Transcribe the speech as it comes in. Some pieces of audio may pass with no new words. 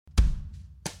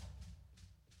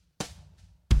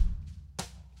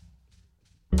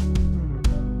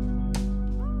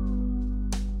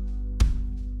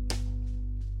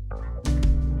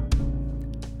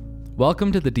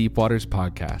Welcome to the Deep Waters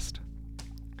Podcast.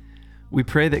 We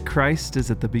pray that Christ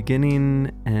is at the beginning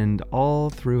and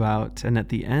all throughout and at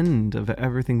the end of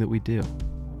everything that we do.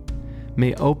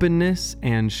 May openness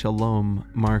and shalom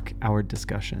mark our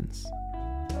discussions.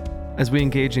 As we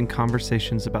engage in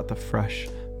conversations about the fresh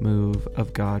move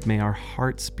of God, may our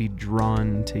hearts be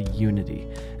drawn to unity.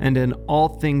 And in all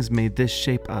things, may this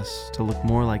shape us to look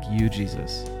more like you,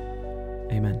 Jesus.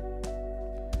 Amen.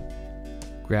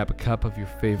 Grab a cup of your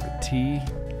favorite tea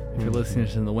if you're listening to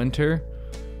this in the winter,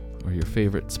 or your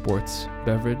favorite sports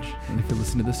beverage, and if you're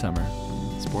listening to the summer,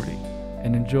 Sporty.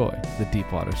 and enjoy the Deep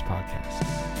Waters Podcast.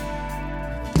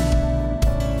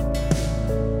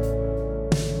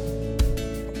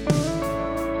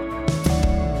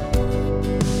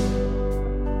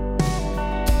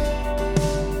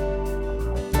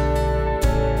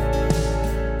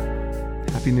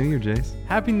 Happy New Year, Jace.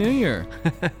 Happy New Year!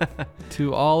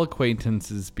 To all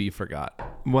acquaintances be forgot.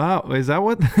 Wow, is that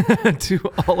what? To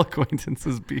all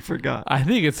acquaintances be forgot. I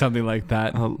think it's something like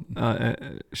that.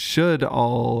 Should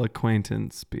all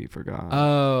acquaintance be forgot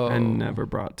Oh. and never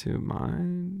brought to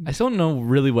mind? I still don't know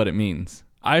really what it means.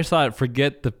 I just thought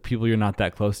forget the people you're not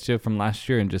that close to from last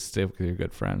year and just stay with your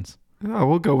good friends. Oh,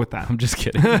 we'll go with that. I'm just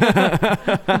kidding.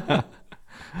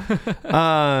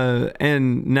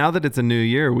 And now that it's a new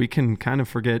year, we can kind of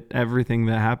forget everything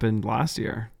that happened last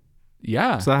year.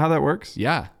 Yeah. Is that how that works?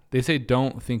 Yeah. They say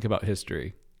don't think about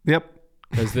history. Yep.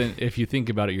 Because then if you think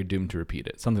about it, you're doomed to repeat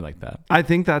it. Something like that. I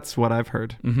think that's what I've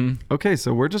heard. Mm-hmm. Okay,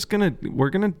 so we're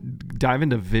gonna dive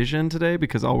into vision today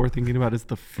because all we're thinking about is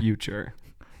the future.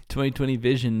 2020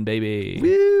 vision, baby.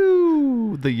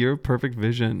 Woo! The year of perfect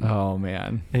vision. Oh,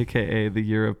 man. AKA the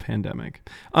year of pandemic.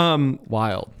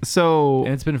 Wild. So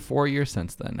And it's been 4 years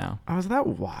since then now. oh, is that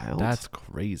wild? That's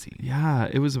crazy. Yeah,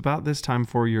 it was about this time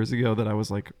 4 years ago that I was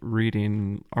like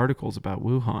reading articles about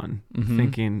Wuhan,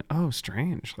 thinking, oh,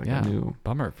 strange. Like Yeah. a new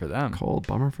Bummer for them. cold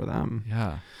bummer for them.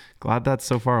 Yeah. Glad that's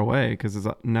so far away because it's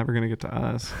never going to get to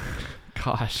us.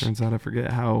 Gosh. Turns out I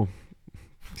forget how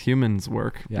humans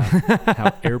work. Yeah.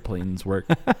 How airplanes work.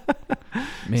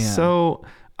 Man. So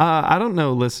I don't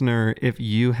know, listener, if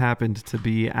you happened to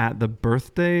be at the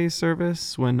birthday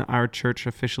service when our church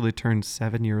officially turned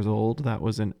 7 years old. That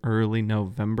was in early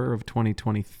November of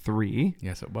 2023.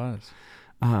 Yes, it was.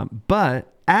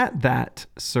 But at that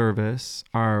service,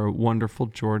 our wonderful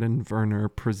Jordan Verner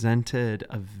presented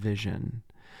a vision.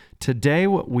 Today,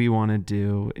 what we want to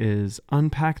do is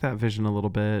unpack that vision a little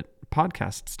bit,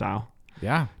 podcast style.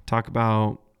 Yeah. Talk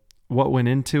about what went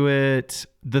into it,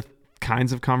 the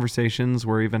kinds of conversations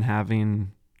we're even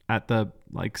having at the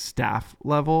like staff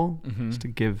level, just to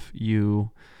give you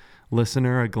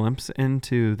listener a glimpse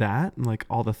into that and like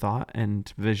all the thought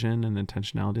and vision and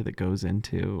intentionality that goes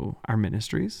into our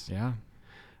ministries. Yeah.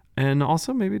 And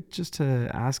also maybe just to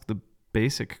ask the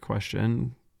basic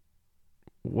question,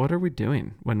 what are we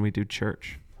doing when we do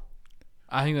church?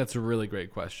 I think that's a really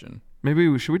great question.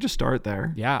 Maybe should we just start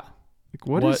there? Yeah. Like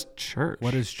what is church?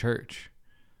 What is church?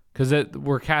 Because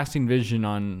we're casting vision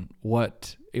on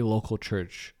what a local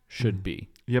church should be.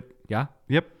 Yep. Yeah?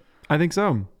 Yep. I think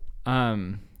so.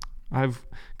 Um, I've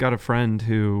got a friend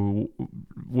who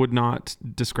would not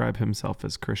describe himself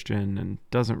as Christian and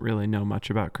doesn't really know much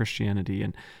about Christianity.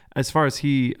 And as far as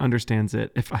he understands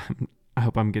it, I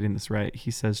hope I'm getting this right,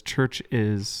 he says church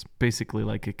is basically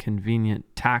like a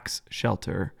convenient tax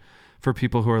shelter for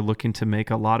people who are looking to make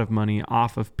a lot of money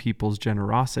off of people's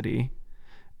generosity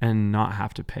and not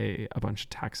have to pay a bunch of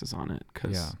taxes on it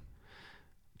because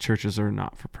churches are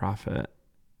not for profit.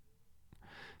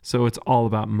 So it's all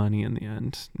about money in the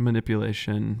end.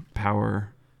 Manipulation,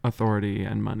 power, authority,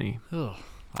 and money. ugh,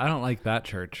 I don't like that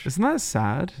church. Isn't that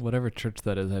sad? Whatever church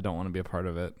that is, I don't want to be a part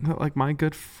of it. Like my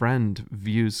good friend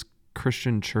views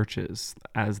Christian churches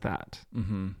as that.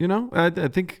 Mm-hmm. You know, I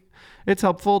think it's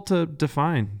helpful to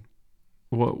define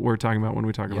what we're talking about when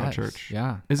we talk about church.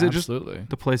 Yeah. Is it absolutely. just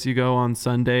the place you go on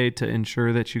Sunday to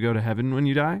ensure that you go to heaven when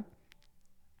you die?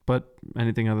 But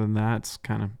anything other than that,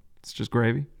 it's just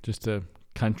gravy. Just a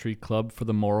country club for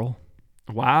the moral?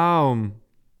 Wow.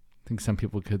 I think some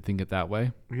people could think it that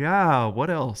way. Yeah. What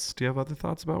else? Do you have other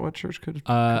thoughts about what church could be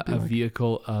A like?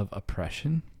 vehicle of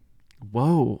oppression.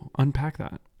 Whoa. Unpack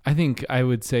that. I think I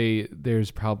would say there's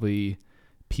probably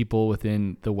people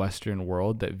within the Western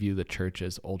world that view the church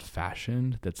as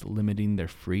old-fashioned, that's limiting their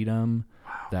freedom,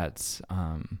 that's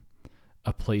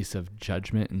a place of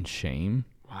judgment and shame.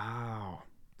 Wow.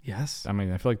 Yes. I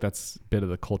mean, I feel like that's a bit of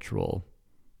the cultural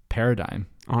paradigm.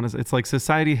 Honestly, it's like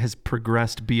society has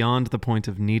progressed beyond the point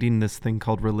of needing this thing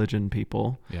called religion,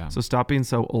 people. Yeah. So stop being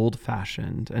so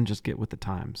old-fashioned and just get with the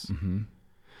times. Mm-hmm.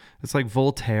 It's like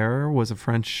Voltaire was a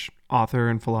French author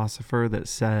and philosopher that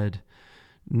said,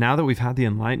 now that we've had the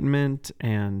Enlightenment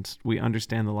and we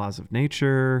understand the laws of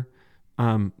nature,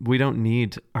 we don't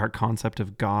need our concept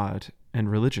of God and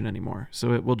religion anymore.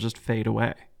 So it will just fade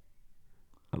away.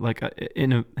 Like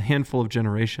in a handful of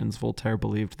generations, Voltaire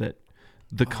believed that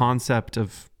the concept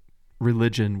of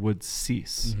religion would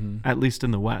cease, at least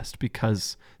in the West,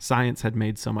 because science had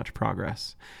made so much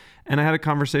progress. And I had a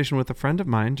conversation with a friend of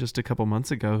mine just a couple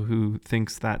months ago who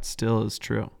thinks that still is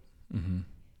true.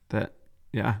 That,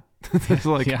 it's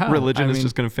like religion is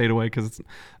just going to fade away because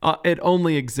it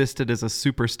only existed as a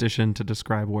superstition to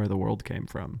describe where the world came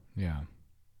from. Yeah.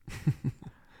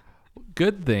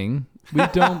 Good thing we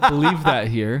don't believe that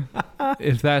here.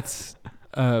 If that's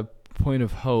a point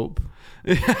of hope.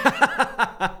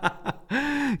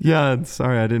 Yeah,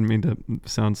 sorry, I didn't mean to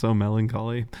sound so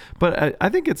melancholy, but I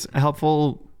think it's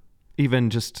helpful even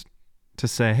just to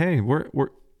say, hey, we're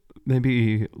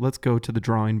maybe let's go to the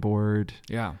drawing board.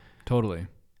 Yeah, totally.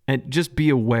 And just be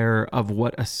aware of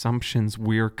what assumptions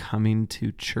we're coming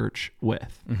to church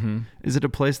with. Is it a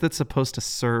place that's supposed to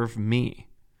serve me?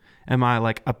 Am I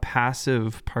like a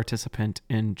passive participant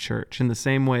in church in the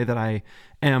same way that I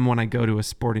am when I go to a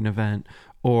sporting event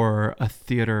or a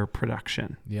theater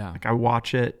production? Yeah. Like I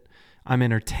watch it, I'm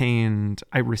entertained,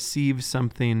 I receive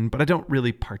something, but I don't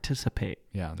really participate.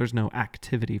 Yeah. There's no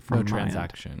activity from no my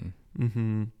transaction.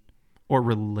 End. Or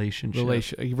relationship.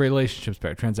 Relationships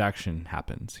better. Transaction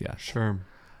happens. Yeah. Sure.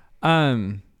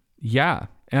 Yeah.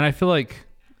 And I feel like,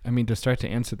 to start to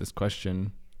answer this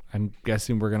question, I'm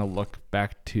guessing we're going to look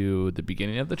back to the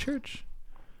beginning of the church.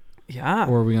 Yeah.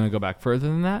 Or are we going to go back further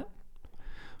than that?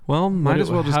 Well, might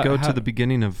as well just go to the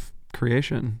beginning of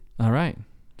creation. All right.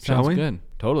 Shall we? Good.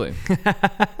 Totally.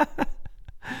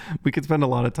 We could spend a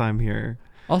lot of time here.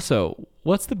 Also,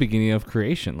 what's the beginning of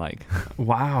creation like?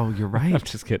 Wow, you're right. I'm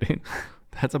just kidding.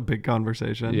 That's a big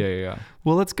conversation. Yeah.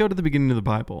 Well, let's go to the beginning of the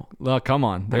Bible. Well, come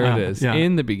on. There it is. Yeah.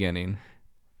 In the beginning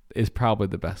is probably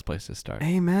the best place to start.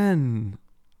 Amen.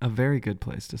 A very good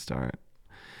place to start.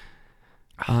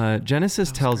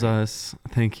 Genesis tells us,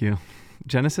 thank you.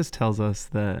 Genesis tells us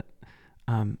that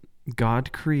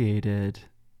God created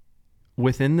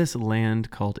within this land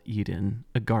called Eden,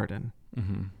 a garden.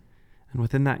 And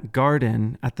within that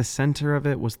garden, at the center of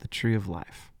it was the tree of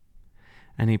life.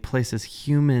 And he places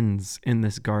humans in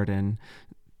this garden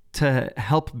to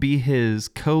help be his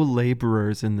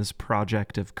co-laborers in this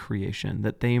project of creation,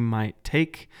 that they might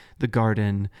take the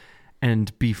garden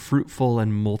and be fruitful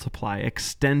and multiply,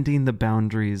 extending the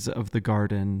boundaries of the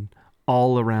garden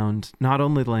all around not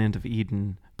only the land of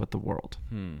Eden, but the world.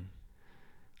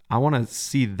 I want to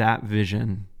see that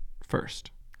vision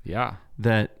first. Yeah.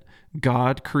 That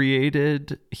God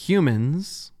created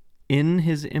humans in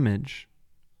his image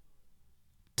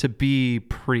to be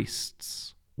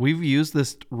priests. We've used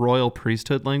this royal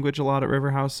priesthood language a lot at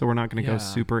River House, so we're not going to go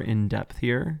super in depth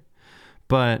here.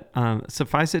 But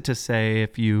suffice it to say,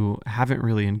 if you haven't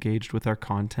really engaged with our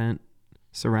content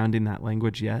surrounding that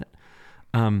language yet,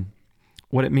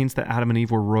 what it means that Adam and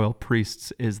Eve were royal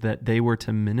priests is that they were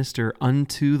to minister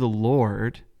unto the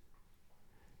Lord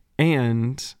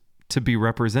and to be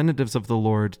representatives of the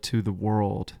Lord to the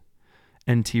world.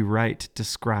 N.T. Wright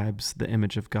describes the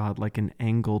image of God like an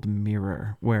angled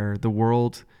mirror where the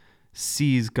world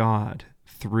sees God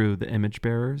through the image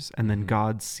bearers, and then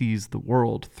God sees the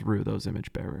world through those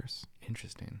image bearers.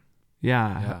 Interesting.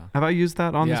 Yeah. Have I used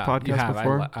that on this podcast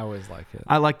before? I always like it.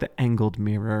 I like the angled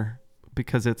mirror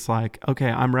because it's like, okay,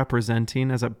 I'm representing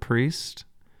as a priest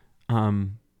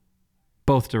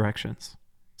both directions.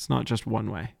 It's not just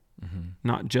one way.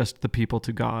 Not just the people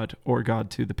to God or God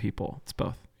to the people. It's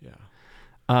both. Yeah.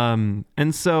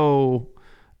 And so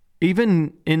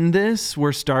even in this,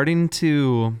 we're starting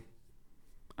to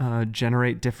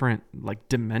generate different like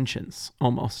dimensions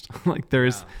almost. Like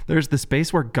there's the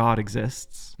space where God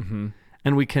exists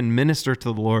and we can minister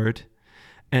to the Lord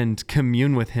and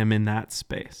commune with him in that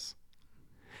space.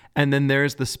 And then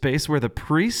there's the space where the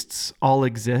priests all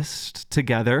exist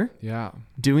together,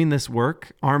 doing this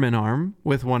work arm in arm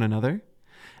with one another.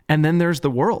 And then there's the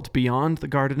world beyond the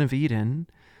Garden of Eden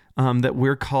that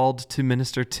we're called to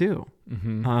minister to,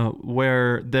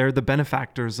 where they're the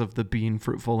benefactors of the being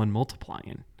fruitful and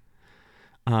multiplying.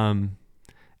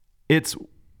 It's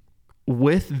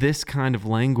with this kind of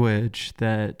language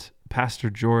that Pastor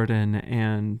Jordan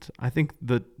and I think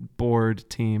the board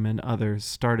team and others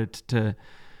started to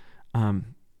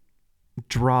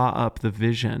draw up the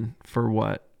vision for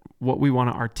what we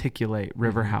want to articulate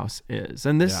River House is.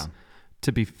 And this,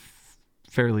 to be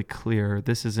fairly clear,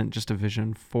 this isn't just a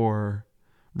vision for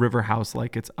River House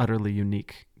like it's utterly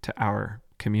unique to our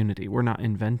community. We're not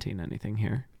inventing anything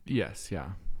here. Yes. Yeah.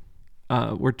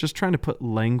 We're just trying to put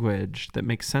language that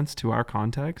makes sense to our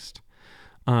context,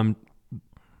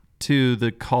 to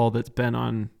the call that's been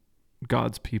on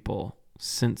God's people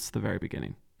since the very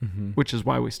beginning, which is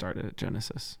why we started at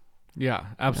Genesis. Yeah,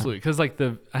 absolutely. Because I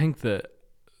think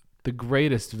the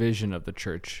greatest vision of the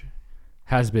church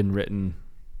has been written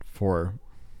for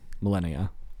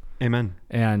millennia. Amen.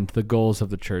 And the goals of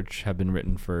the church have been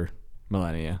written for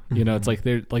millennia. You know, it's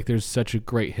there's such a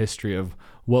great history of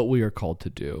what we are called to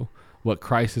do, what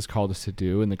Christ has called us to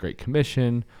do in the Great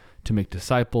Commission, to make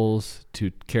disciples,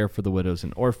 to care for the widows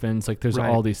and orphans. Like there's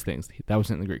all these things. That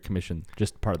wasn't in the Great Commission,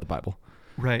 just part of the Bible.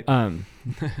 Right.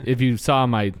 If you saw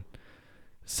my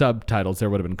subtitles, there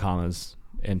would have been commas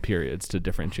and periods to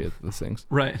differentiate those things.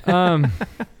 Right.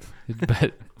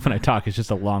 But when I talk, it's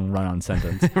just a long run-on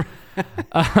sentence.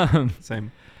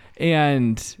 Same.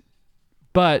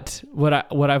 But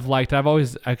what I've liked, I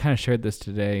kind of shared this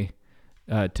today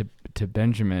to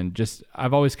Benjamin. Just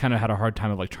I've always kind of had a hard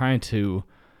time of like trying to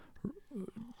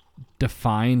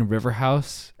define River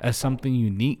House as something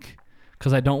unique,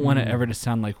 because I don't want it ever to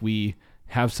sound like we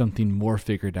have something more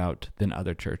figured out than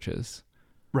other churches.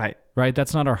 Right. Right.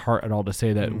 That's not our heart at all to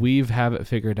say that we have it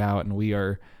figured out and we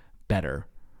are better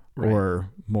or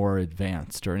more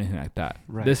advanced or anything like that.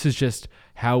 Right. This is just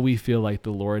how we feel like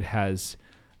the Lord has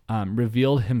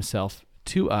revealed himself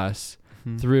to us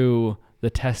through the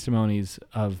testimonies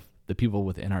of the people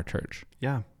within our church.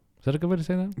 Yeah. Is that a good way to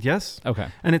say that? Yes. Okay.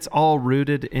 And it's all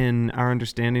rooted in our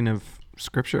understanding of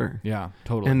Scripture. Yeah,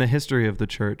 totally. And the history of the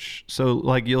church. So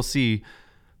like you'll see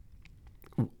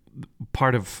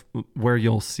part of where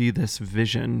you'll see this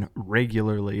vision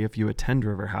regularly if you attend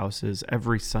River House is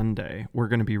every Sunday we're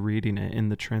going to be reading it in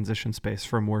the transition space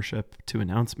from worship to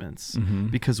announcements,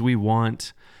 because we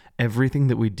want everything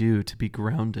that we do to be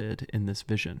grounded in this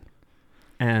vision.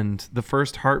 And the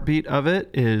first heartbeat of it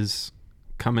is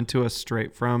coming to us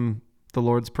straight from the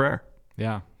Lord's Prayer.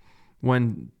 Yeah.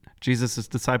 When Jesus'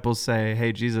 disciples say,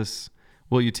 "Hey, Jesus,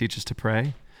 will you teach us to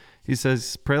pray?" He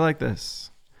says, "Pray like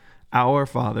this. Our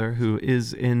Father who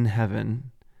is in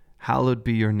heaven, hallowed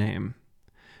be your name.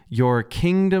 Your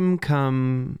kingdom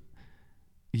come,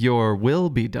 your will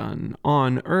be done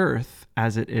on earth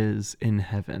as it is in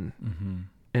heaven."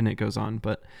 And it goes on.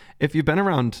 But if you've been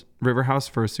around River House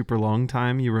for a super long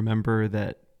time, you remember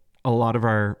that a lot of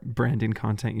our branding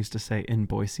content used to say "in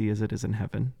Boise as it is in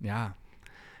heaven." Yeah.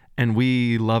 And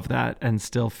we love that and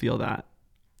still feel that.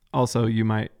 Also, you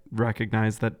might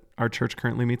recognize that our church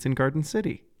currently meets in Garden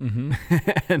City.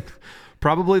 And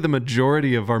probably the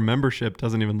majority of our membership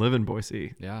doesn't even live in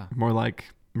Boise. Yeah. More like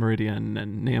Meridian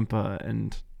and Nampa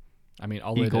and I mean,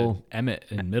 all the way to Emmett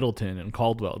and Middleton and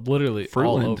Caldwell, literally Fruitland,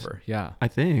 all over. Yeah. I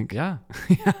think. Yeah.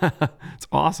 Yeah. It's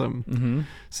awesome.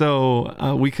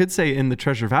 So we could say in the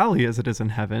Treasure Valley as it is in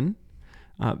heaven.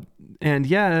 And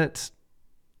yet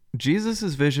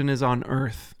Jesus' vision is on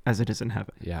earth as it is in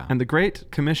heaven. Yeah. And the Great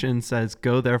Commission says,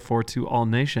 "Go therefore to all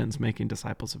nations, making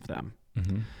disciples of them."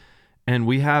 And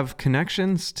we have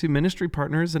connections to ministry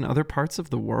partners in other parts of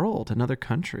the world, in other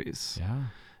countries. Yeah.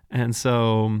 And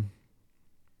so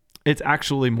it's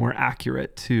actually more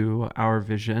accurate to our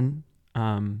vision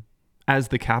as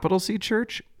the Capital C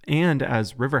Church and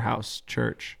as River House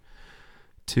Church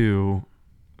to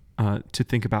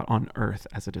think about on earth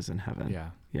as it is in heaven.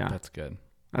 Yeah. Yeah. That's good.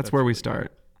 That's where we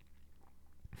start.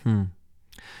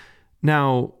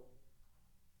 Now,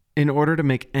 in order to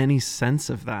make any sense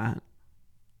of that,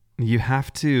 you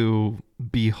have to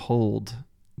behold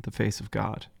the face of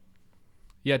God.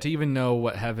 Yeah. To even know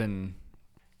what heaven,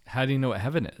 how do you know what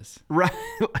heaven is? Right.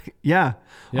 Yeah.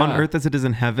 On earth as it is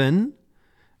in heaven.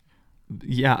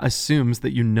 Yeah. Assumes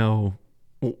that you know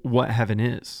what heaven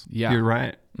is. Yeah. You're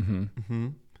right.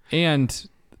 And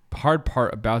hard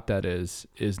part about that is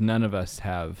none of us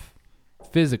have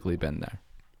physically been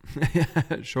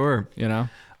there. Sure. You know?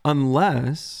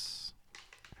 Unless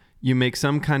you make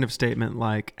some kind of statement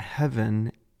like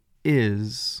heaven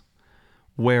is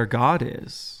where God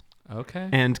is. Okay.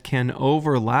 And can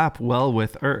overlap well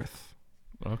with earth.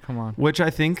 Oh, come on. Which I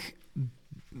think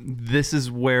this is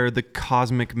where the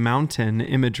cosmic mountain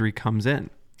imagery comes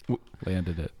in.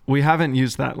 Landed it. We haven't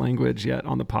used that language yet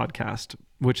on the podcast,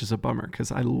 which is a bummer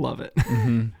because I love it.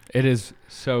 It is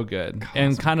so good.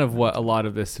 And kind of what a lot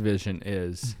of this vision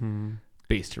is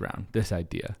based around, this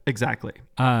idea. Exactly.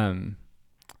 Tell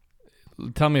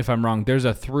me if I'm wrong. There's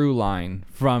a through line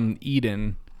from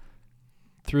Eden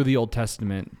through the Old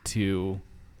Testament through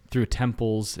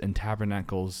temples and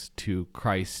tabernacles to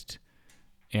Christ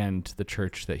and the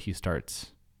church that he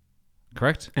starts.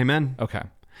 Correct? Amen. Okay.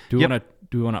 Do we want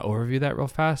to overview that real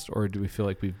fast, or do we feel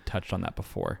like we've touched on that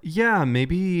before? Yeah,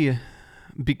 maybe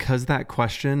because that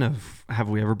question of have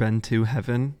we ever been to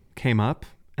heaven came up,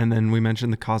 and then we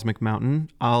mentioned the cosmic mountain,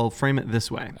 I'll frame it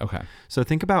this way. Okay. So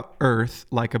think about Earth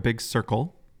like a big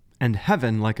circle and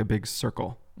heaven like a big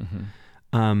circle.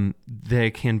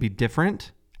 They can be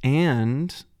different,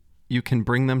 and you can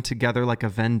bring them together like a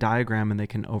Venn diagram, and they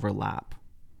can overlap.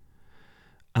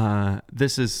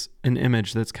 This is an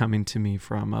image that's coming to me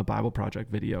from a Bible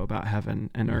Project video about heaven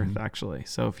and earth, actually.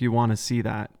 So if you want to see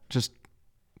that, just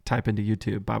type into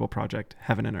YouTube Bible Project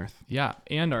Heaven and Earth. Yeah,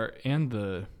 and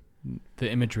the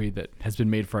imagery that has been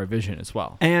made for our vision as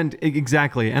well. And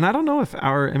exactly. And I don't know if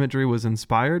our imagery was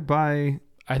inspired by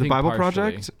the Bible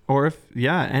Project, or if,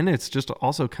 and it's just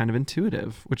also kind of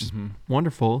intuitive, which is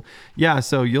wonderful. Yeah,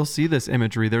 so you'll see this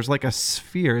imagery. There's like a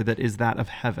sphere that is that of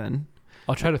heaven.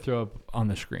 I'll try to throw up on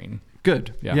the screen.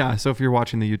 Good. Yeah. So if you're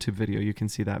watching the YouTube video, you can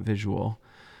see that visual.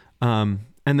 And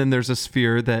then there's a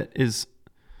sphere that is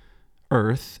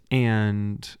earth,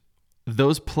 and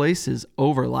those places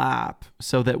overlap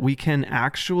so that we can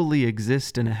actually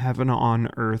exist in a heaven on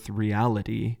earth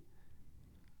reality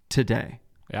today.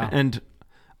 Yeah. And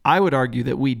I would argue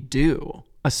that we do,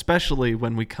 especially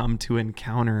when we come to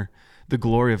encounter the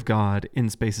glory of God in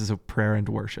spaces of prayer and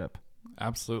worship.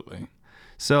 Absolutely.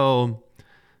 So,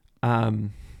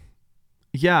 I'll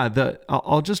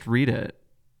just read it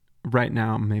right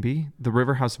now, maybe. The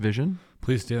River House Vision.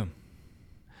 Please do.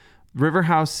 River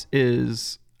House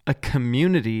is a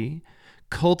community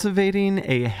cultivating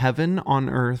a heaven on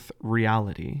earth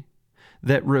reality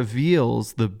that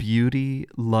reveals the beauty,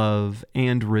 love,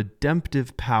 and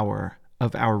redemptive power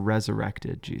of our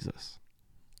resurrected Jesus.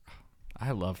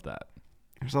 I love that.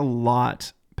 There's a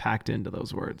lot packed into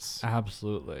those words.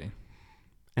 Absolutely.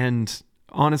 And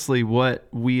honestly, what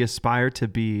we aspire to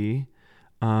be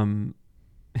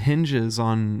hinges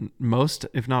on most,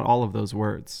 if not all of those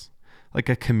words, like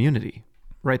a community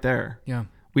right there. Yeah.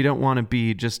 We don't want to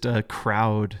be just a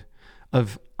crowd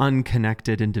of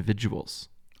unconnected individuals.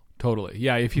 Totally.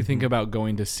 Yeah. If you think about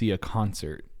going to see a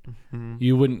concert,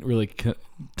 you wouldn't really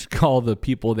call the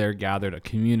people there gathered a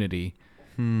community.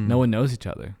 No one knows each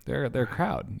other. They're a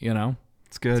crowd, you know?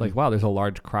 It's good. It's like, wow, there's a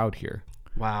large crowd here.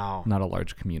 Wow. Not a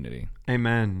large community.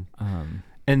 Amen.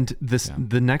 And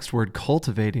the next word,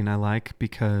 cultivating, I like,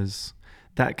 because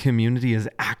that community is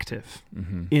active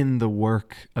in the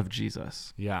work of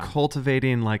Jesus. Yeah.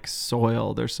 Cultivating like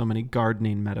soil. There's so many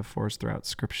gardening metaphors throughout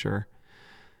Scripture.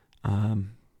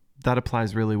 That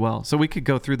applies really well. So we could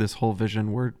go through this whole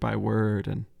vision word by word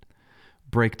and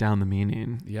break down the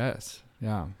meaning. Yes.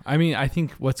 Yeah. I mean, I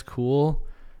think what's cool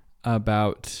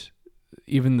about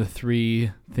even the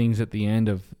three things at the end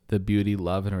of the beauty,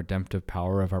 love, and redemptive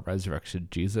power of our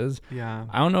resurrected Jesus. Yeah.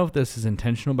 I don't know if this is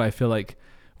intentional, but I feel like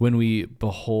when we're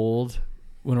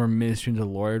ministering to the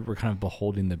Lord, we're kind of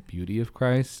beholding the beauty of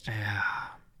Christ. Yeah.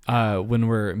 When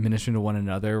we're ministering to one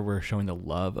another, we're showing the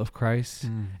love of Christ.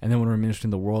 And then when we're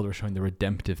ministering to the world, we're showing the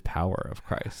redemptive power of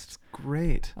Christ.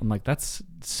 Great. I'm like, that's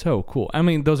so cool. I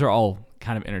mean, those are all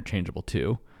kind of interchangeable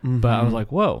too. But I was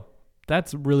like, whoa,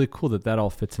 that's really cool that all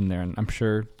fits in there. And I'm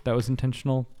sure that was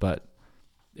intentional, but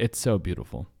it's so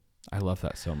beautiful. I love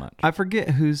that so much. I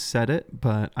forget who said it,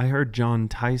 but I heard John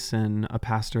Tyson, a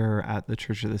pastor at the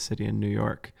Church of the City in New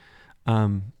York,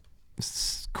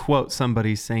 quote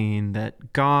somebody saying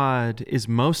that God is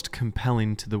most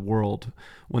compelling to the world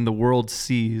when the world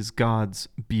sees God's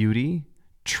beauty,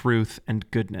 truth, and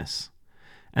goodness.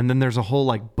 And then there's a whole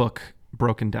like book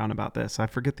broken down about this. I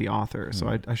forget the author,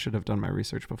 so I should have done my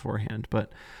research beforehand.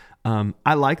 But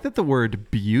I like that the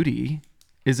word beauty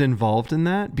is involved in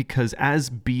that, because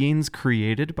as beings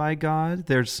created by God,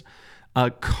 there's a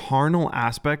carnal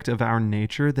aspect of our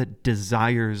nature that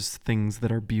desires things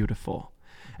that are beautiful.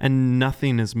 And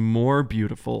nothing is more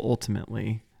beautiful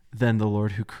ultimately than the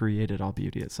Lord who created all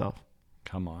beauty itself.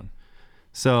 Come on.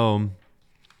 So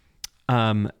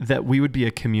that we would be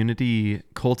a community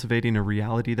cultivating a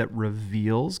reality that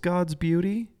reveals God's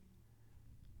beauty.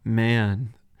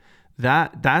 Man,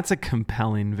 that's a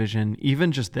compelling vision,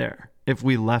 even just there, if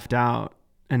we left out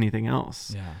anything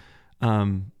else. Yeah.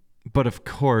 But of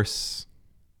course,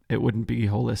 it wouldn't be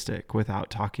holistic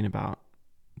without talking about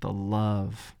the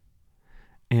love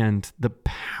and the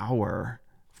power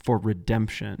for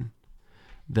redemption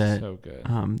that so good.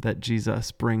 That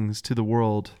Jesus brings to the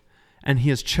world, and he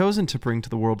has chosen to bring to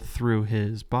the world through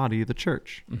his body, the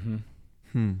church.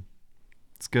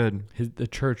 It's good. The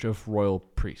church of royal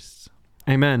priests.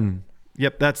 Amen.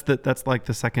 Yep, that's like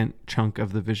the second chunk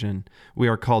of the vision. We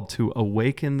are called to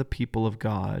awaken the people of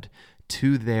God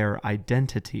to their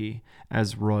identity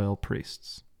as royal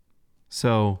priests.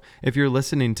 So if you're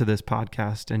listening to this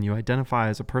podcast and you identify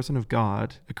as a person of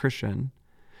God, a Christian,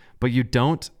 but you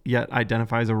don't yet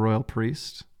identify as a royal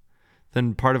priest,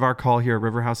 then part of our call here at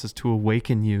River House is to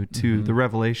awaken you to the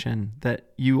revelation that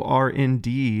you are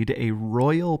indeed a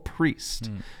royal priest.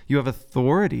 You have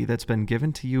authority that's been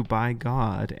given to you by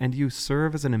God, and you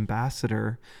serve as an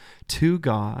ambassador to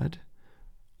God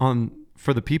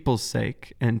for the people's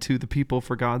sake and to the people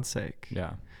for God's sake.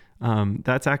 Yeah.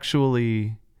 That's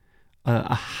actually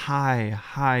a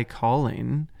high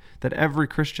calling that every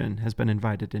Christian has been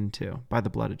invited into by the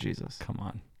blood of Jesus. Come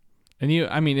on. And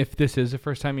if this is the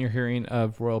first time you're hearing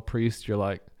of royal priest, you're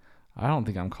like, I don't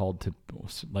think I'm called to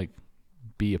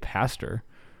be a pastor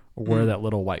or wear that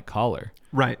little white collar.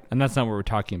 Right. And that's not what we're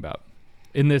talking about.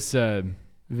 In this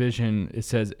vision, it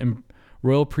says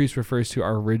royal priest refers to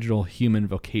our original human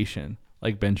vocation,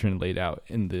 like Benjamin laid out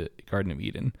in the Garden of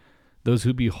Eden. Those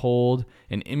who behold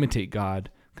and imitate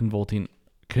God, cultivating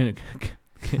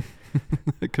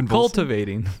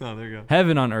Oh, there you go.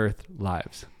 heaven on earth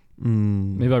lives.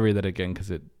 Maybe I'll read that again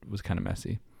because it was kind of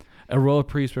messy. A royal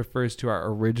priest refers to our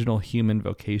original human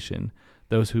vocation,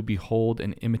 those who behold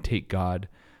and imitate God,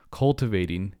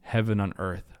 cultivating heaven on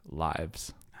earth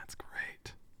lives. That's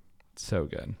great. So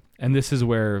good. And this is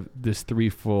where this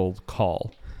threefold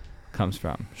call comes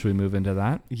from. Should we move into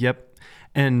that? Yep.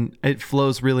 And it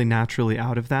flows really naturally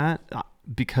out of that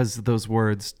because those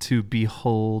words, to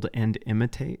behold and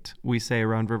imitate, we say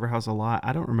around River House a lot.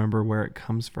 I don't remember where it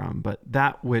comes from, but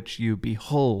that which you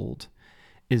behold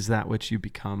is that which you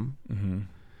become. Mm-hmm.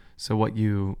 So what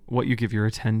you give your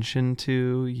attention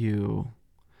to, you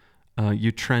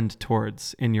trend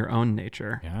towards in your own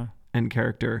nature and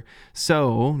character.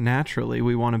 So naturally,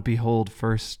 we want to behold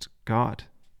first God,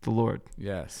 the Lord.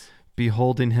 Yes.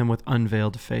 Beholding him with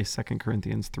unveiled face, 2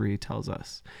 Corinthians 3 tells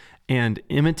us. And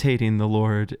imitating the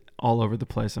Lord all over the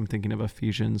place. I'm thinking of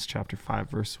Ephesians chapter 5,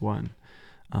 verse 1.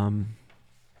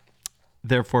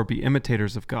 Therefore be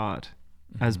imitators of God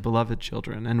as beloved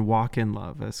children, and walk in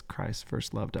love as Christ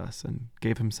first loved us and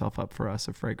gave himself up for us,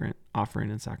 a fragrant offering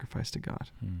and sacrifice to God.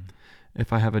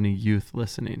 If I have any youth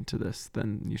listening to this,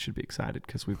 then you should be excited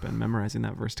because we've been memorizing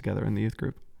that verse together in the youth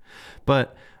group.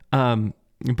 But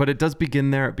it does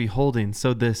begin there at beholding.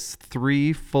 So this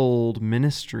threefold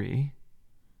ministry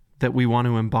that we want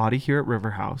to embody here at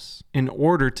River House in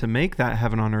order to make that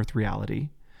heaven on earth reality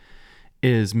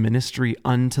is ministry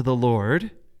unto the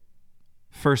Lord,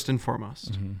 first and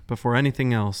foremost. Before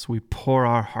anything else, we pour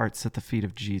our hearts at the feet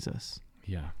of Jesus.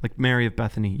 Yeah. Like Mary of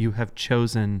Bethany, you have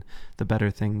chosen the better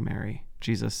thing, Mary,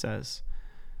 Jesus says,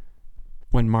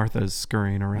 when Martha is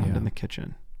scurrying around in the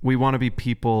kitchen. We want to be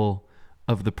people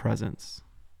of the presence,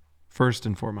 first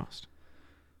and foremost.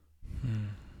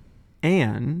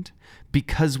 And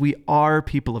because we are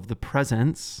people of the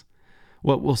presence,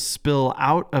 what will spill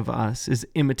out of us is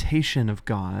imitation of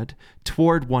God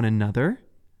toward one another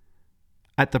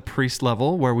at the priest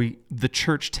level, where the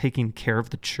church taking care of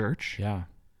the church. Yeah.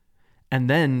 And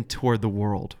then toward the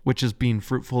world, which is being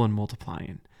fruitful and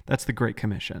multiplying. That's the Great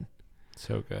Commission.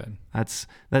 So good.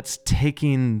 That's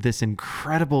taking this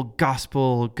incredible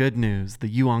gospel good news, the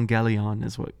euangelion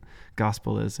is what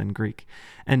gospel is in Greek,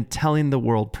 and telling the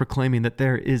world, proclaiming that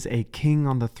there is a king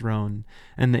on the throne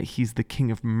and that he's the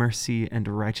king of mercy and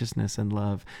righteousness and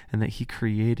love, and that he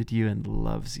created you and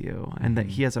loves you, and that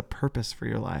he has a purpose for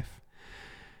your life.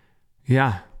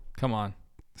 Yeah. Come on.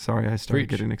 Sorry, I started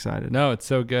getting excited. No, it's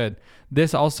so good.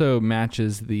 This also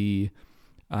matches the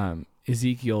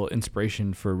Ezekiel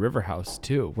inspiration for River House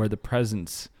too, where the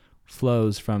presence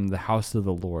flows from the house of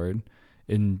the Lord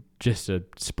in just a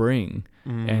spring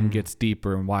and gets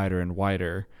deeper and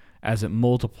wider as it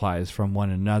multiplies from one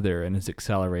another and is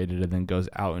accelerated and then goes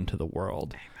out into the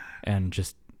world. Amen. And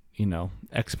just,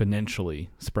 exponentially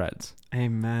spreads.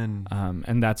 Amen.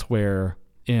 And that's where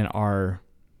in our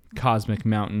cosmic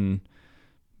mountain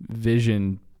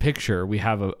vision picture, we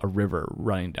have a river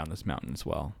running down this mountain as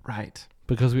well. Right.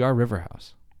 Because we are River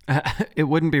House. It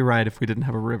wouldn't be right if we didn't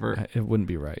have a river. It wouldn't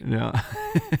be right. Yeah.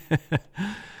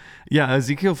 Yeah,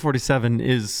 Ezekiel 47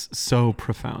 is so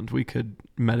profound. We could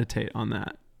meditate on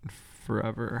that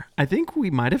forever. I think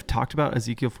we might have talked about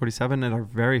Ezekiel 47 at our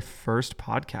very first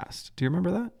podcast. Do you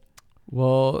remember that?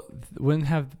 Well, wouldn't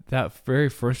have that very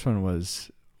first one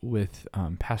was with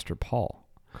Pastor Paul,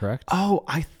 correct? Oh,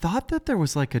 I thought that there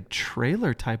was like a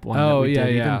trailer type one that we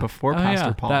did even before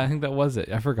Pastor Paul. I think that was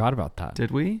it. I forgot about that.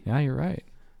 Did we? Yeah, you're right.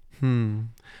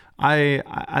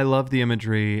 I love the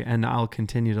imagery, and I'll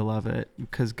continue to love it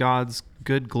because God's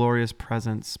good, glorious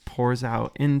presence pours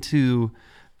out into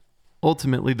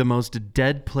ultimately the most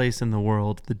dead place in the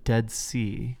world, the Dead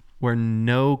Sea, where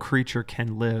no creature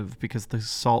can live because the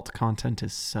salt content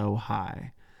is so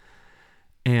high.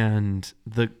 And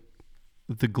the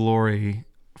glory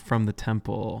from the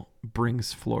temple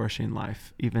brings flourishing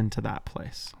life even to that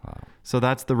place. Wow. So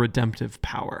that's the redemptive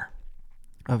power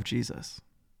of Jesus.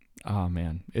 Oh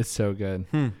man, it's so good.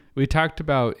 We talked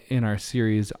about in our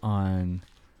series on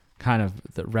kind of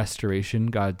the restoration,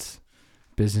 God's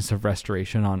business of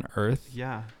restoration on earth.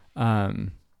 Yeah.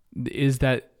 Is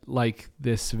that, like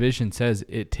this vision says,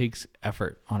 it takes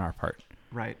effort on our part.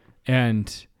 Right.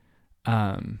 And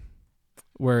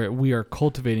where we are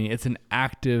cultivating, it's an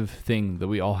active thing that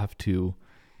we all have to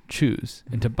choose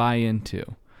and to buy into,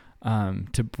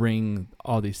 to bring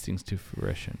all these things to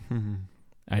fruition. Mm-hmm.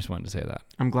 I just wanted to say that.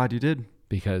 I'm glad you did.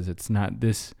 Because it's not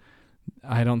this,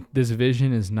 this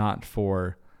vision is not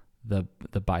for the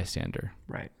bystander.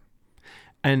 Right.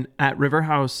 And at River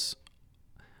House,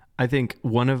 I think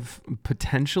one of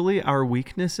potentially our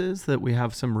weaknesses that we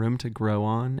have some room to grow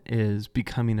on is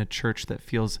becoming a church that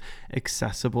feels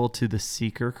accessible to the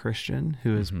seeker Christian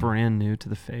who is brand new to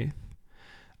the faith.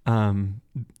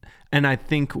 And I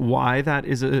think why that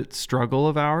is a struggle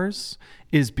of ours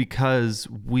is because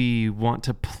we want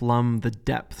to plumb the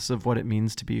depths of what it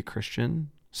means to be a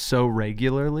Christian so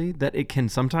regularly that it can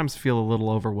sometimes feel a little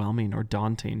overwhelming or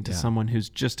daunting to someone who's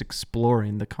just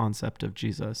exploring the concept of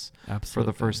Jesus for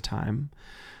the first time.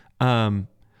 I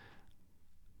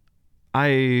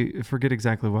forget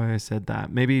exactly why I said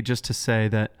that. Maybe just to say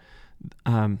that...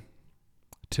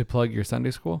 to plug your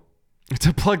Sunday school?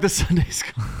 To plug the Sunday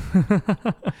school.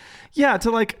 Yeah,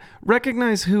 to like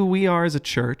recognize who we are as a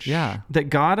church. Yeah. That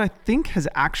God, I think, has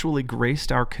actually graced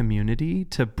our community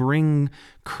to bring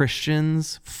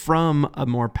Christians from a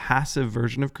more passive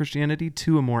version of Christianity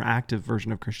to a more active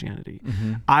version of Christianity.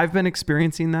 Mm-hmm. I've been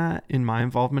experiencing that in my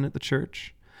involvement at the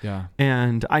church. Yeah.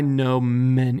 And I know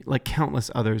many, like countless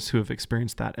others who have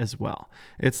experienced that as well.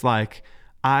 It's like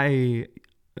I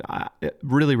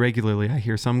really regularly I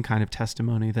hear some kind of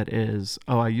testimony that is,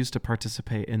 I used to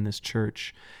participate in this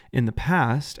church in the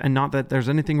past, and not that there's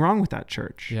anything wrong with that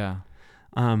church. Yeah.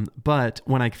 But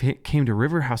when I came to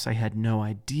River House, I had no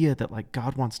idea that like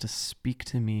God wants to speak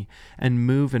to me and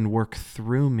move and work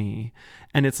through me.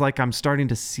 And it's like I'm starting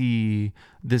to see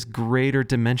this greater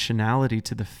dimensionality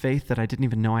to the faith that I didn't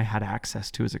even know I had access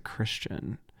to as a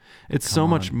Christian. It's so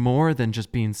much more than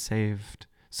just being saved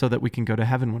so that we can go to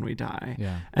heaven when we die.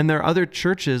 Yeah. And there are other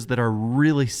churches that are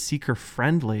really seeker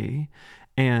friendly,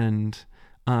 and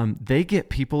they get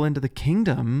people into the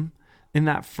kingdom in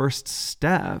that first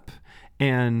step.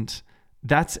 And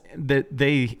that's that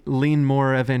they lean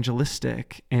more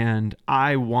evangelistic. And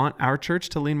I want our church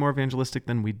to lean more evangelistic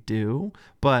than we do,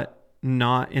 but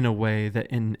not in a way that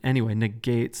in any way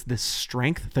negates this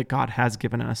strength that God has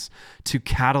given us to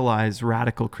catalyze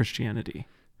radical Christianity.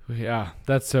 Yeah,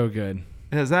 that's so good.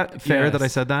 Is that fair that I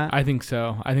said that? I think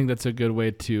so. I think that's a good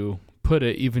way to put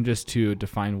it, even just to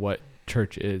define what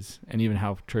church is and even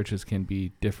how churches can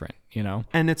be different, you know?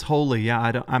 And it's holy.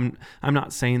 Yeah. I'm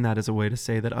not saying that as a way to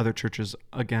say that other churches,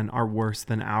 again, are worse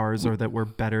than ours or that we're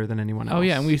better than anyone else. Oh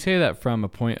yeah. And we say that from a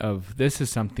point of this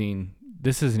is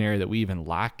an area that we even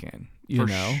lack in, you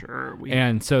know? For sure.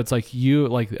 And so it's like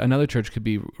another church could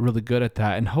be really good at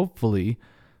that. And hopefully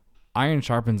iron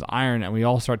sharpens iron and we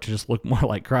all start to just look more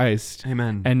like Christ.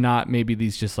 Amen. And not maybe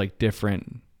these just like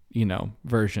different,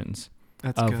 versions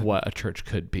of good. What a church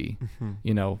could be,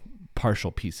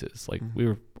 partial pieces. Like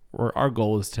our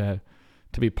goal is to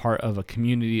be part of a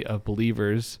community of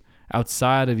believers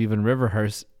outside of even River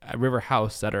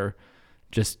House that are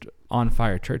just on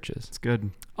fire churches. It's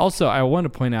good. Also, I want to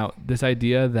point out this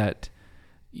idea that,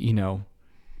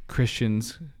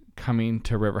 Christians coming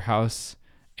to River House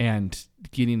and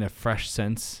getting a fresh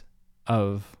sense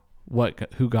of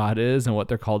who God is and what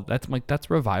they're called. That's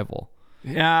revival.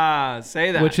 Yeah,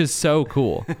 say that. Which is so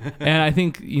cool. And I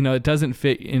think, it doesn't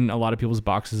fit in a lot of people's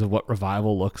boxes of what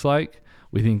revival looks like.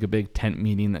 We think a big tent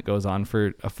meeting that goes on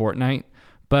for a fortnight,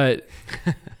 but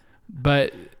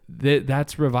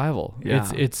that's revival.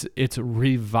 Yeah. It's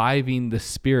reviving the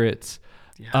spirits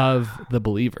of the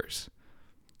believers.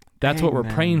 That's what we're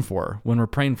praying for when we're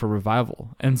praying for revival.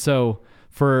 And so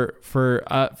for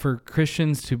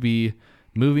Christians to be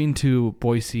moving to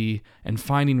Boise and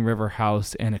finding River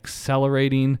House and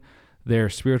accelerating their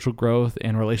spiritual growth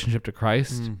and relationship to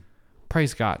Christ,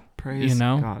 praise God. Praise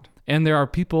God. And there are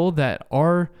people that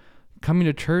are coming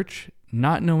to church,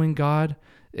 not knowing God,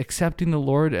 accepting the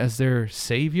Lord as their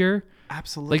Savior.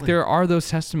 Absolutely. Like there are those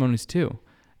testimonies too.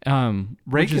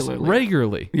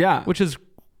 Regularly. Yeah. Which is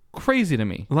crazy to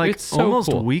me. Like it's so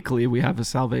almost cool. Weekly we have a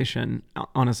salvation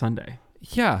on a Sunday.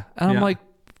 Yeah. And I'm like,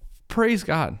 praise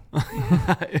God.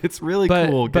 It's really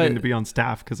cool getting to be on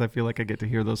staff because I feel like I get to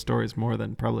hear those stories more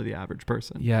than probably the average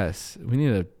person. Yes. We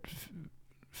need to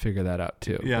figure that out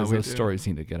too. Yeah, those stories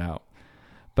need to get out.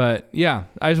 But yeah,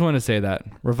 I just want to say that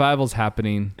revival's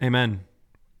happening. Amen.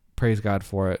 Praise God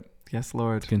for it. Yes,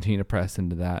 Lord. Continue to press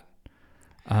into that.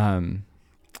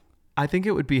 I think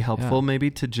it would be helpful maybe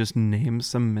to just name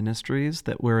some ministries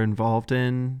that we're involved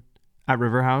in at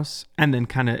River House and then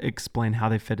kind of explain how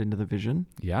they fit into the vision.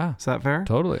 Yeah. Is that fair?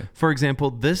 Totally. For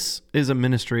example, this is a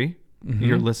ministry. Mm-hmm.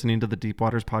 You're listening to the Deep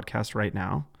Waters podcast right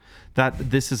now.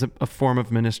 That this is a form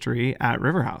of ministry at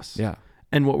River House. Yeah.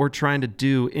 And what we're trying to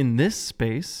do in this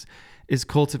space is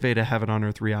cultivate a heaven on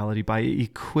earth reality by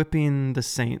equipping the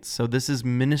saints. So this is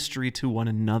ministry to one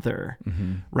another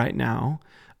right now.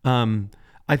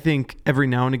 I think every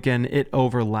now and again it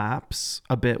overlaps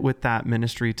a bit with that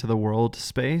ministry to the world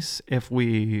space if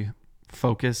we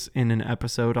focus in an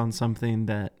episode on something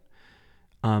that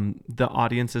the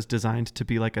audience is designed to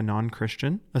be like a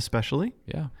non-Christian, especially.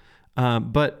 Yeah.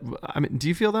 But I mean, do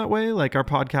you feel that way? Like our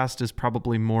podcast is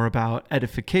probably more about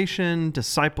edification,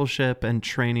 discipleship, and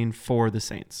training for the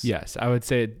saints. Yes, I would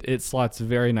say it slots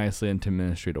very nicely into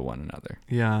ministry to one another.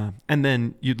 Yeah. And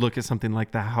then you'd look at something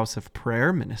like the House of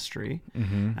Prayer ministry.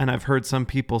 Mm-hmm. And I've heard some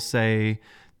people say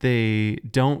they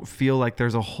don't feel like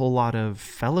there's a whole lot of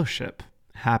fellowship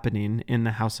happening in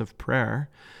the House of Prayer.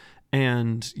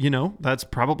 And, you know, that's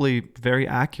probably very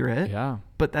accurate. Yeah.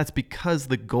 But that's because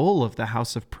the goal of the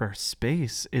House of Prayer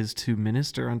space is to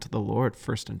minister unto the Lord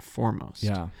first and foremost.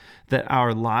 Yeah. That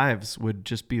our lives would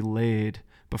just be laid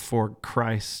before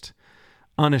Christ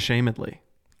unashamedly.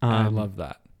 I love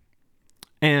that.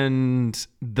 And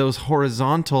those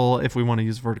horizontal, if we want to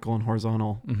use vertical and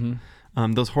horizontal,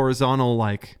 those horizontal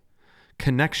like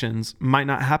connections might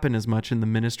not happen as much in the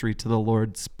ministry to the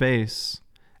Lord space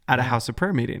at a House of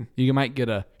Prayer meeting. You might get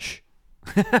a shh.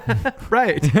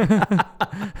 Right.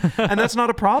 And that's not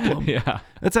a problem. Yeah.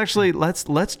 That's actually,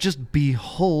 let's just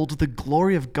behold the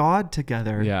glory of God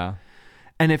together. Yeah.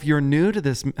 And if you're new to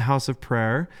this House of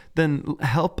Prayer, then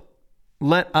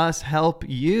let us help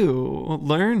you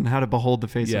learn how to behold the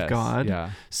face of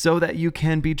God so that you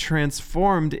can be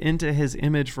transformed into his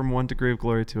image from one degree of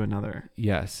glory to another.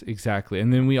 Yes, exactly.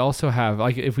 And then we also have,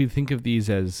 like, if we think of these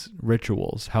as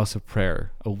rituals, House of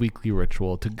Prayer, a weekly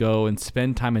ritual to go and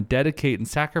spend time and dedicate and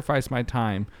sacrifice my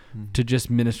time to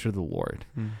just minister to the Lord.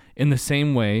 In the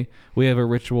same way, we have a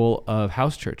ritual of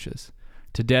house churches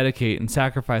to dedicate and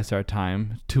sacrifice our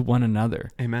time to one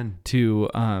another. Amen.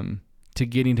 To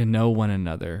getting to know one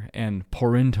another and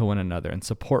pour into one another and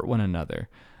support one another.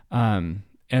 And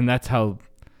that's how,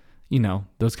 you know,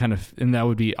 those kind of, and that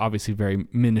would be obviously very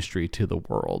ministry to the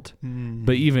world.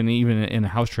 But even in a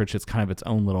house church, it's kind of its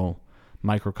own little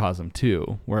microcosm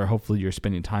too, where hopefully you're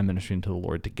spending time ministering to the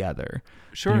Lord together.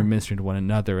 Sure. And you're ministering to one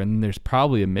another. And there's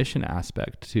probably a mission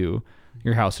aspect to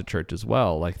your house of church as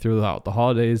well. Like throughout the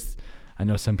holidays, I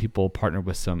know some people partner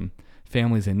with some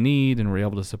families in need and we're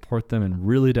able to support them in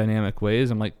really dynamic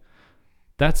ways. I'm like,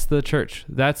 that's the church.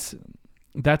 That's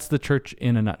the church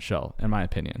in a nutshell, in my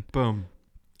opinion. Boom.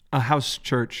 A house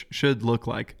church should look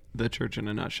like the church in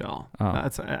a nutshell. Oh.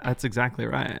 That's exactly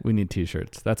right. We need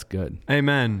t-shirts. That's good.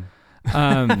 Amen.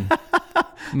 I'm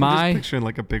just picturing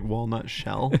like a big walnut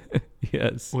shell.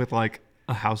 Yes. With like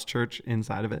a house church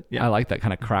inside of it. Yeah. I like that,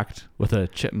 kind of cracked with a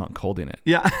chipmunk holding it.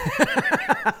 Yeah.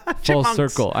 Full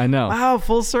circle. I know. Wow,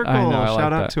 full circle. I know, I Shout like out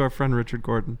that. to our friend Richard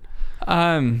Gordon.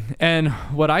 And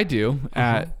what I do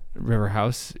at River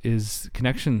House is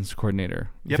connections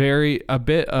coordinator. Yep.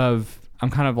 I'm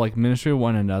kind of like ministry to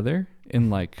one another in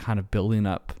like kind of building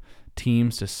up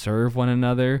teams to serve one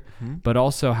another, but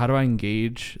also how do I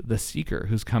engage the seeker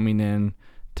who's coming in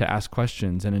to ask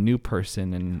questions and a new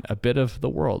person and a bit of the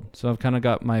world. So I've kind of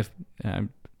got my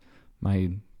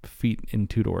feet in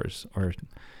two doors, or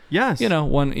yes,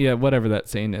 whatever that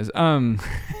saying is. And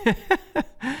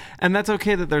that's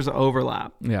okay that there's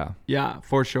overlap. Yeah,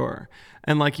 for sure.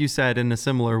 And like you said, in a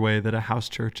similar way that a house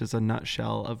church is a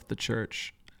nutshell of the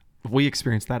church, we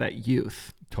experience that at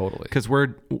youth. Totally. Because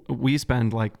we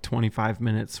spend like 25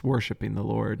 minutes worshiping the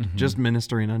Lord, just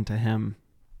ministering unto him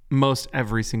most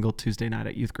every single Tuesday night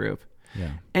at youth group.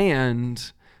 Yeah.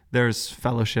 And there's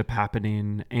fellowship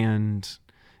happening, and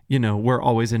we're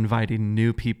always inviting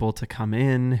new people to come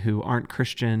in who aren't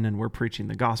Christian, and we're preaching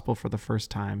the gospel for the first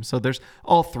time. So there's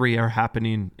all three are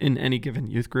happening in any given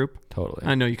youth group. Totally.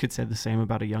 I know you could say the same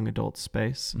about a young adult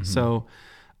space. So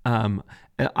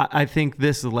I think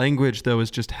this language, though, is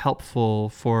just helpful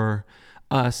for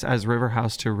us as River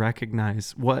House to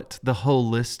recognize what the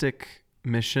holistic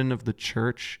mission of the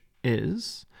church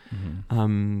is,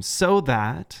 so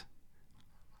that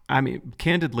I mean,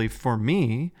 candidly, for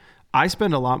me, I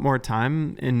spend a lot more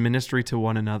time in ministry to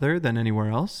one another than anywhere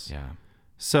else. Yeah.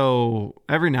 So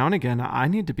every now and again, I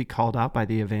need to be called out by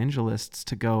the evangelists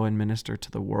to go and minister to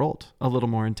the world a little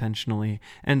more intentionally,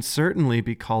 and certainly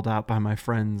be called out by my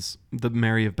friends, the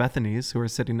Mary of Bethany's, who are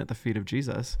sitting at the feet of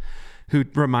Jesus, who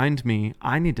remind me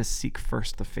I need to seek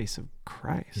first the face of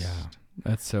Christ. Yeah,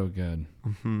 that's so good.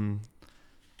 Mm-hmm.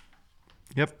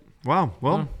 Yep. Wow.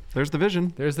 Well, there's the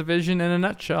vision. There's the vision in a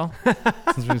nutshell,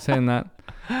 since we're saying that.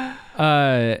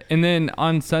 And then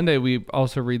on Sunday, we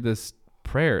also read this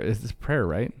prayer. Is this prayer,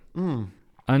 right?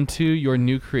 Unto your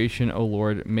new creation, O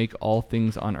Lord, make all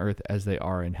things on earth as they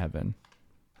are in heaven.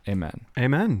 Amen.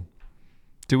 Amen.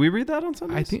 Do we read that on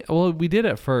Sundays? I think, well, we did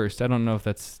at first. I don't know if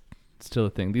that's still a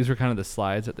thing. These were kind of the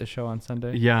slides that they show on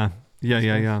Sunday. Yeah. I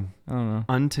don't know.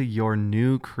 Unto your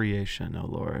new creation, O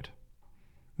Lord,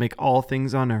 make all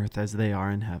things on earth as they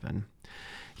are in heaven.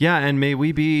 Yeah, and may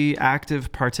we be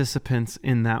active participants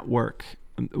in that work.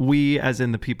 We, as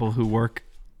in the people who work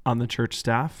on the church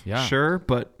staff, sure,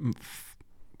 but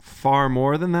far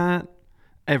more than that,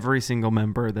 every single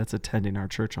member that's attending our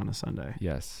church on a Sunday.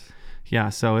 Yes. Yeah,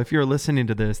 so if you're listening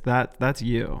to this, that's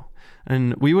you.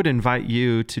 And we would invite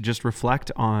you to just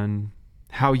reflect on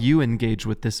how you engage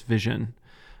with this vision.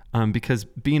 Because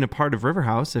being a part of River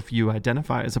House, if you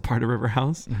identify as a part of River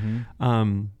House,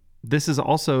 this is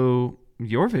also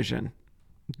your vision,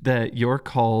 that you're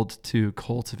called to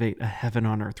cultivate a heaven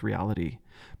on earth reality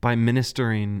by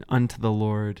ministering unto the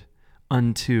Lord,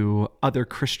 unto other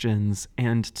Christians,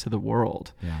 and to the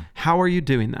world. Yeah. How are you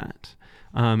doing that?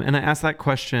 And I ask that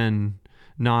question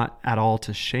not at all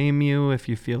to shame you if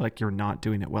you feel like you're not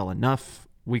doing it well enough.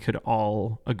 We could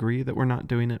all agree that we're not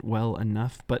doing it well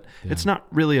enough, but it's not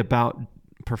really about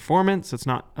performance. It's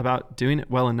not about doing it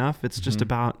well enough. It's just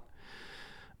about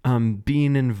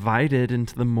being invited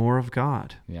into the more of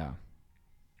God. Yeah.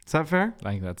 Is that fair?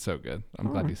 I think that's so good.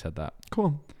 I'm glad you said that.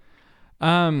 Cool.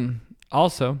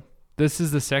 Also, this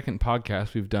is the second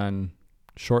podcast we've done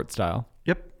short style.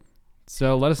 Yep.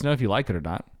 So let us know if you like it or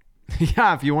not.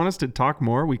 Yeah. If you want us to talk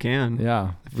more, we can.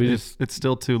 Yeah. If it's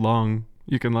still too long,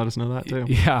 you can let us know that too.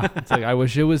 Yeah. It's like, I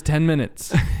wish it was 10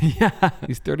 minutes. Yeah.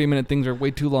 These 30-minute things are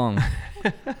way too long.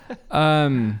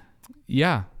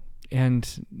 Yeah.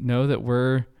 And know that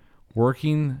we're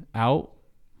working out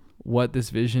what this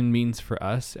vision means for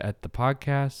us at the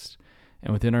podcast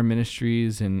and within our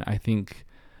ministries. And I think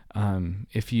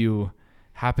if you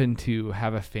happen to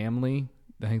have a family,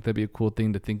 I think that'd be a cool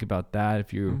thing to think about that.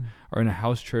 If you are in a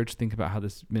house church, think about how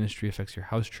this ministry affects your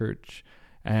house church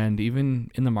and even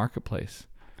in the marketplace.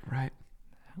 Right.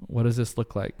 What does this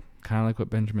look like? Kind of like what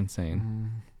Benjamin's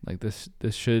saying. Like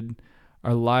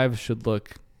our lives should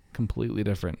look completely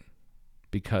different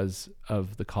because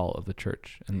of the call of the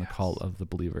church and the call of the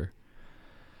believer.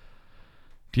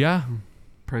 Yeah.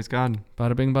 Praise God.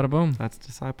 Bada bing, bada boom. That's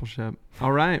discipleship.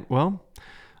 All right. Well,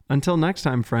 until next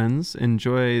time, friends,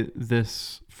 enjoy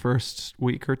this first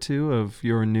week or two of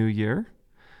your new year.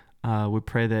 We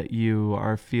pray that you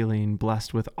are feeling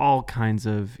blessed with all kinds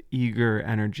of eager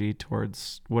energy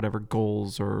towards whatever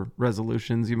goals or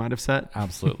resolutions you might have set.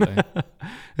 Absolutely.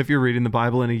 If you're reading the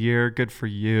Bible in a year, good for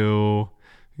you.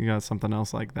 You got something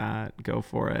else like that, go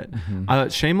for it.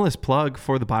 Shameless plug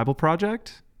for the Bible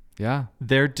Project. Yeah.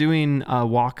 They're doing a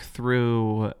walk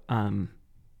through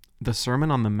the Sermon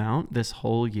on the Mount this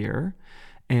whole year.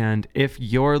 And if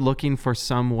you're looking for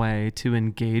some way to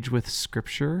engage with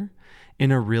Scripture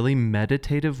in a really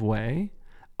meditative way,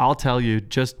 I'll tell you,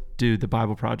 just do the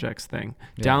Bible Projects thing.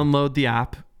 Yeah. Download the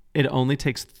app. It only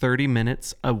takes 30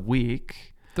 minutes a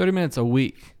week. 30 minutes a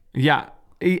week. Yeah.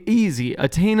 Easy,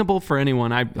 attainable for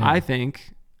anyone, I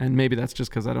think. And maybe that's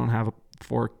just because I don't have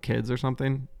 4 kids or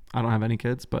something. I don't have any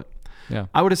kids, but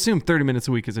I would assume 30 minutes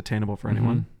a week is attainable for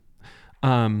anyone.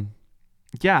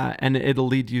 Yeah, and it'll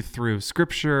lead you through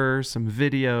scripture, some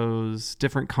videos,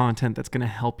 different content that's going to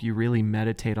help you really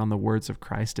meditate on the words of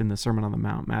Christ in the Sermon on the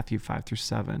Mount, Matthew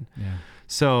 5-7. Yeah.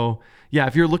 So, yeah,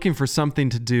 if you're looking for something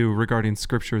to do regarding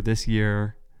scripture this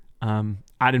year,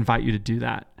 I'd invite you to do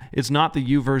that. It's not the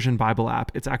YouVersion Bible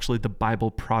app. It's actually the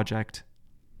Bible Project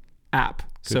app.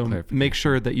 So make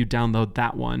sure that you download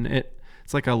that one.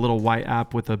 It's like a little white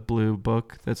app with a blue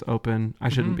book that's open. I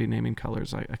shouldn't be naming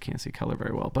colors. I can't see color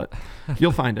very well, but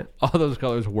you'll find it. All those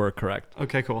colors were correct.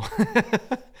 Okay, cool.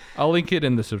 I'll link it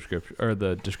in the subscription or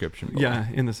the description below. Yeah,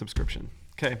 in the subscription.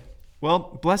 Okay.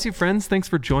 Well, bless you, friends. Thanks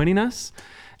for joining us.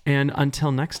 And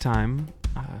until next time,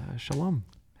 shalom.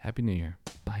 Happy New Year.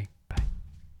 Bye.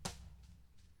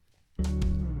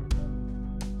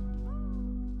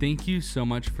 Thank you so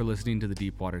much for listening to the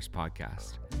Deep Waters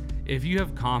podcast. If you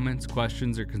have comments,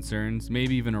 questions, or concerns,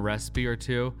 maybe even a recipe or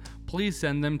two, please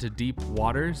send them to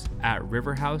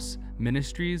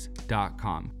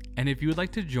deepwaters@riverhouseministries.com. And if you would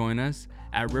like to join us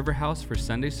at Riverhouse for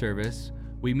Sunday service,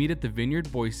 we meet at the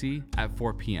Vineyard Boise at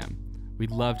 4 p.m.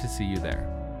 We'd love to see you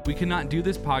there. We could not do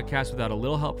this podcast without a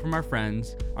little help from our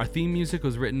friends. Our theme music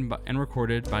was written and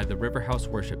recorded by the Riverhouse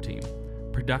worship team.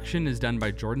 Production is done by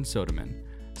Jordan Soderman.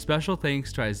 Special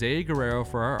thanks to Isaiah Guerrero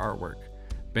for our artwork.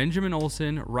 Benjamin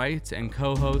Olson writes and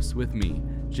co-hosts with me,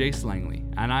 Jace Langley,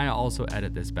 and I also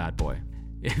edit this bad boy.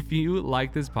 If you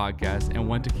like this podcast and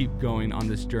want to keep going on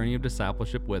this journey of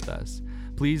discipleship with us,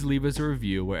 please leave us a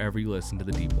review wherever you listen to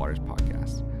the Deep Waters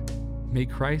podcast. May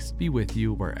Christ be with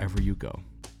you wherever you go.